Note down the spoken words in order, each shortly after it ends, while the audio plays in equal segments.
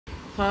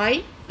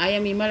Hi, I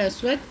am Imal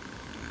Aswath.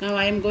 Now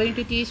I am going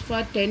to teach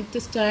for 10th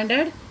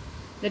standard.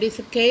 That is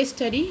a case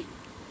study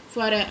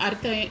for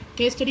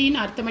case study in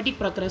arithmetic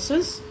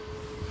progressions.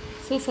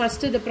 So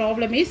first the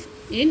problem is,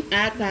 in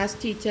a class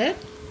teacher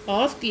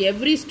asked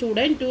every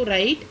student to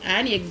write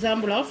an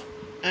example of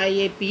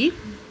IAP,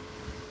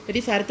 that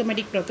is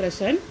arithmetic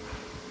progression.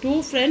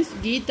 Two friends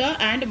Geeta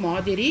and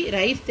Madhuri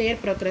write their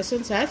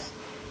progressions as,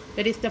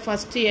 that is the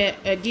first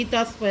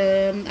Geeta's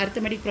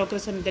arithmetic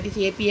progression, that is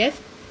APS,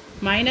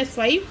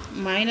 -5,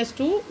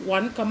 -2,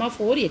 1,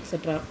 4,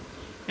 etc.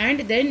 And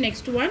then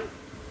next one,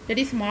 that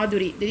is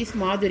Madhuri,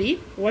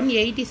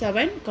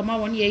 187,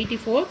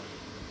 184,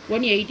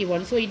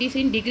 181. So it is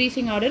in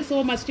decreasing order,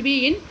 so must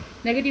be in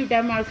negative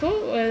term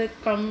also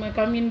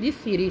come in this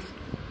series.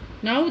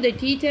 Now the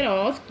teacher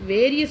asked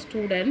various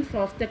students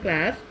of the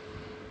class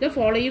the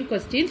following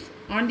questions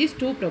on these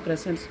two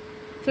progressions.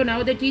 So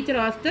now the teacher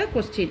asked the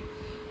question.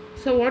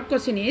 So what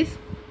question is?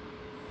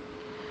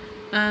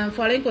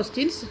 Following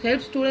questions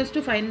help students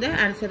to find the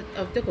answer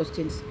of the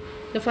questions.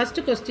 The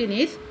first question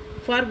is,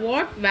 for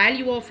what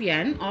value of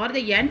n or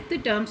the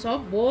nth terms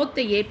of both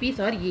the APs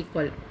are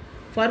equal?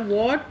 For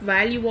what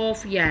value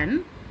of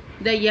n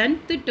the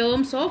nth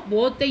terms of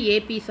both the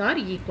APs are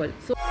equal?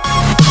 So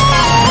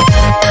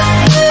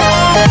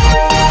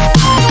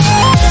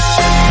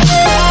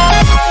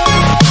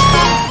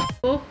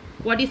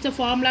what is the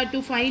formula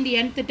to find the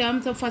nth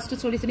terms of first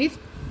solution is?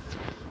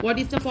 What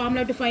is the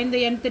formula to find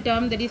the nth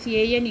term? That is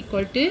an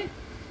equal to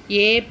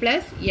a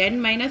plus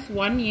n minus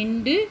 1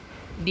 into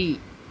d.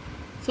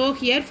 So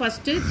here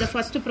the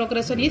first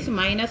progression is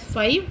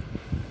 -5,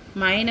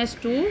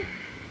 -2,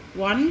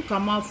 1,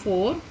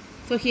 4.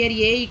 So here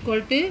a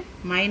equal to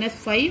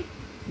 -5,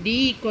 d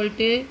equal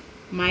to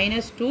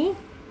 -2,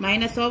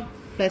 minus of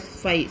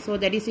 +5. So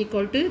that is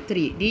equal to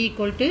 3. D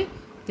equal to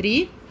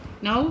 3.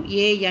 Now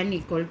an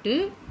equal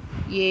to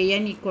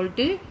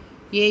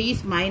a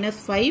is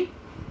 -5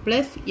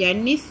 plus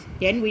n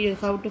we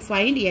have to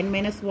find n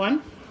minus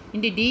 1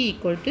 into d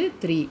equal to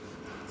 3.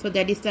 So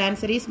that is the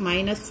answer is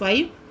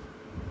 -5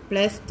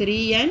 plus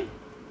 3n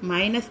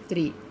minus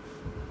 3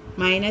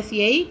 minus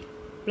 8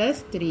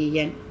 plus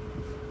 3n.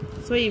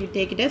 So you will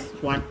take it as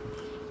 1.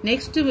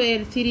 Next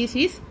series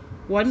is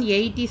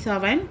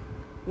 187,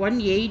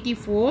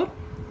 184,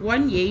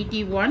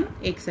 181,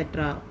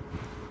 etc.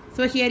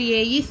 So here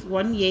a is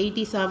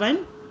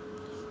 187,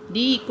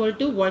 d equal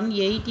to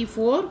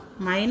 184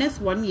 minus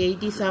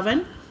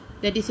 187,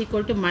 that is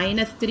equal to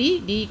 -3,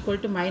 d equal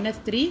to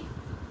 -3.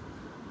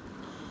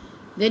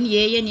 Then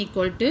an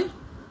equal to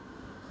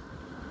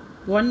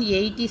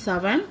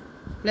 187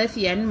 plus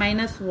n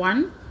minus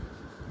 1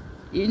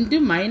 into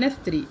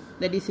 -3,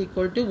 that is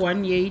equal to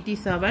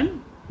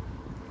 187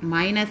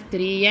 minus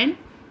 3n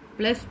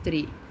plus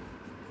 3,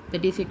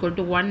 that is equal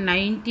to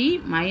 190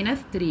 minus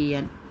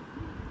 3n.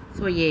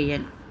 So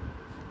an.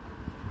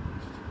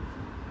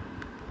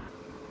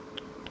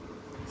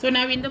 So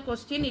now in the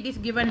question it is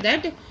given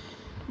that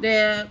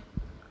the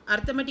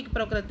arithmetic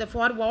progression,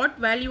 for what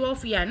value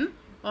of n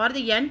or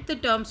the nth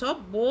terms of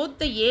both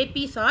the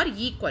APs are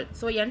equal.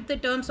 So nth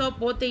terms of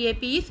both the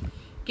APs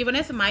given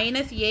as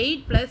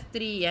 -8 plus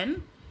 3n.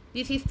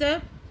 This is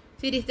the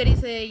series, that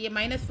is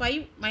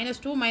 -5,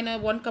 -2,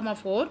 -1,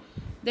 4.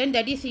 Then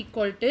that is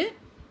equal to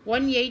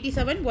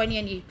 187,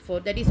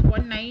 184. That is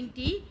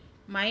 190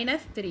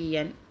 minus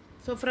 3n.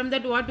 So from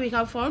that what we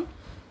have found?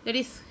 That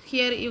is,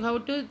 here you have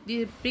to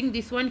bring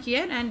this one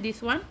here and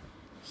this one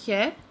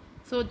here.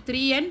 So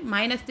 3n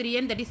minus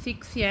 3n, that is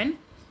 6n.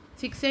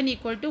 6n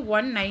equal to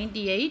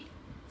 198.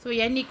 So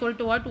n equal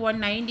to what?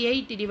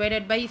 198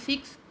 divided by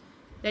 6.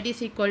 That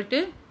is equal to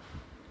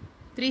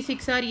 3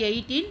 6 are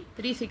 18.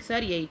 3 6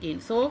 are 18.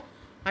 So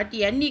at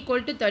n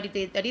equal to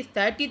 33. That is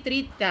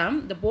 33 term.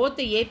 Both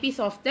the APs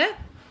of the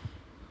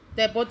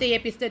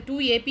two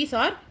APs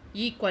are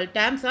equal,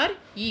 terms are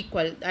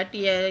equal, at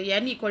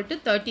n equal to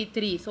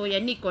 33. So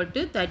n equal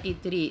to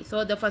 33.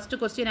 So the first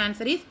question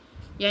answer is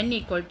n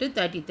equal to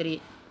 33.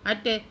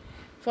 At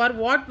for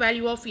what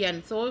value of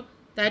n? So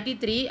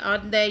 33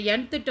 on the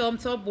nth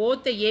terms of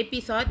both the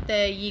APs are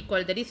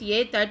equal, that is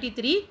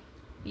A33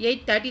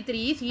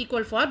 is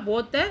equal for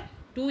both the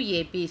two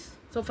APs.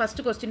 So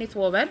first question is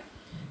over.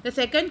 The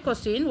second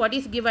question, what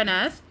is given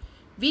as,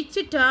 which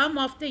term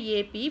of the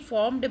AP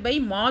formed by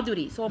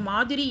Madhuri? So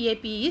Madhuri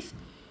AP is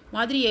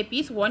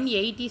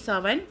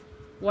 187,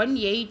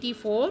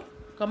 184,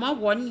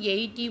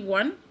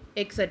 181,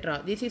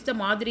 etc. This is the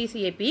Madhuri's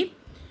AP.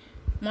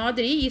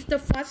 Madhuri is the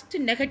first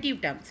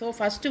negative term. So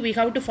first we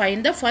have to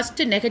find the first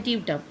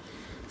negative term.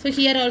 So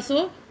here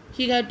also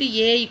he got to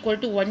a equal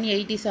to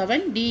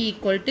 187, d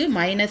equal to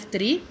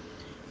 -3,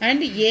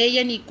 and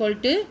an equal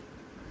to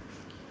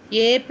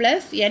a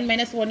plus n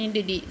minus 1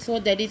 into d. So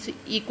that is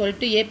equal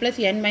to a plus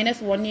n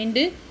minus 1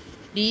 into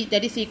d,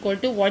 that is equal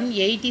to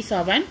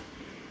 187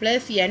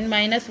 plus n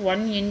minus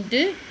 1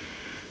 into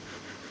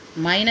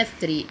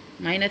 -3,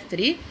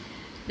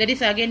 that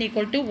is again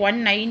equal to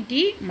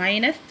 190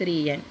 minus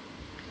 3n.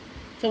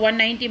 So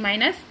 190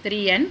 minus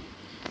 3n.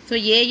 So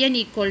an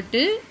equal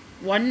to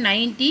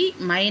 190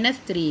 minus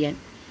 3n.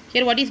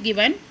 Here what is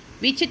given?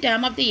 Which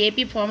term of the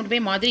AP formed by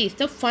Madhuri is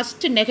the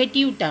first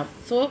negative term?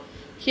 So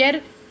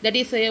here that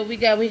is we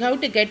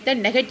have to get the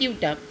negative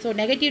term. So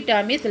negative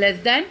term is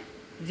less than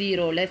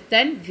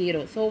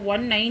 0. So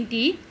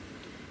 190.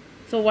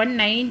 So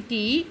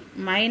 190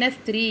 minus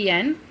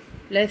 3n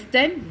less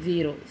than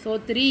 0. So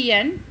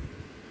 3n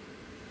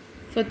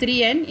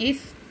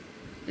is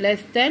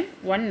less than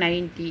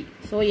 190.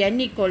 So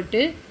n equal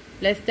to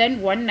less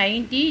than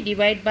 190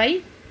 divided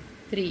by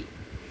 3.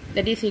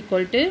 That is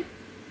equal to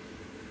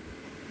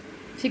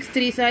 6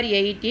 3s are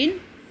 18,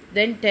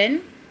 then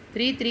 10,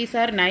 3 3s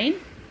are 9.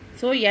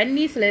 So n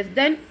is less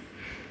than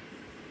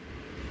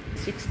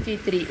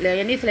 63.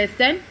 N is less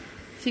than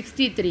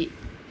 63.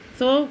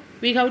 So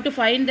we have to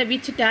find the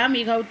which term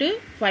we have to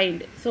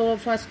find. So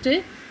first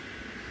here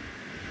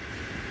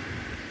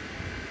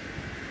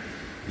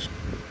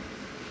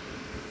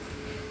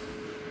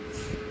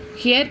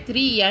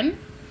 3n,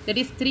 that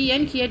is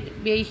 3n,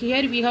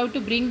 here we have to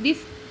bring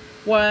this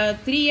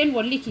 3n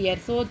only here.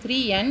 So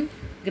 3n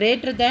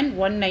greater than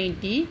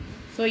 190.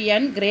 So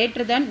n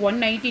greater than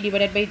 190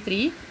 divided by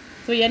 3.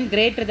 So n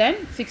greater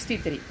than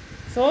 63.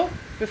 So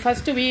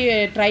first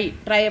we try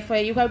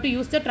you have to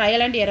use the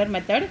trial and error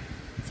method.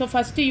 So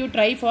first you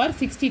try for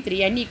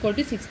 63, n equal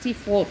to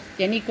 64,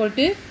 n equal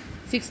to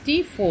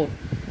 64.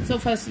 So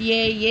first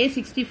a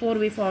 64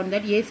 we found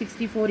that a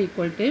 64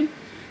 equal to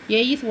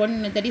a is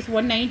 1, that is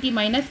 190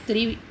 minus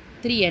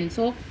 3n.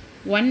 So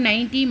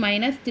 190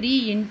 minus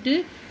 3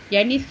 into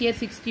n is here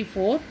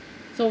 64.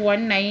 So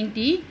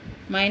 190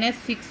 minus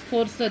 6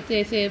 4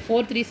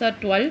 3s are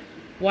 12,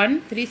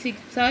 1 3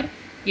 6 are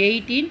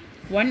 18,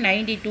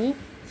 192.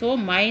 So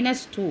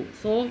minus 2.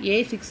 So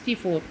a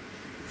 64.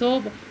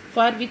 So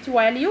for which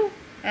value?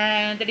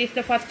 That is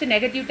the first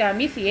negative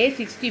term is a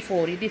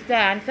 64. It is the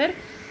answer.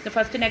 The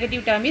first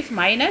negative term is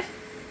minus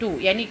 2.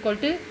 N equal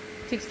to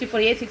 64.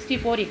 A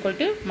 64 equal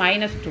to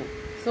minus 2.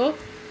 So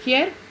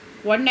here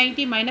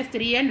 190 minus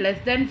 3n less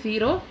than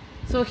 0.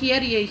 So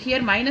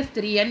here minus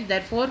 3n.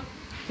 Therefore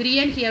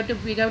 3n here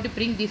we have to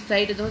bring this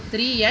side. So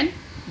 3n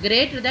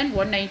greater than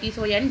 190.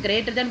 So n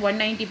greater than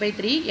 190 by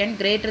 3. N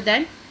greater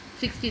than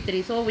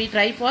 63. So we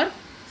try for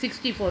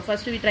 64.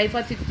 First we try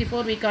for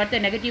 64. We got the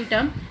negative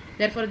term.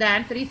 Therefore the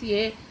answer is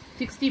A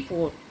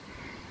 64.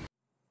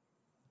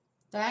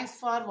 Thanks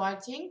for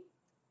watching.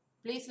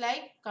 Please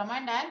like,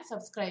 comment and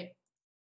subscribe.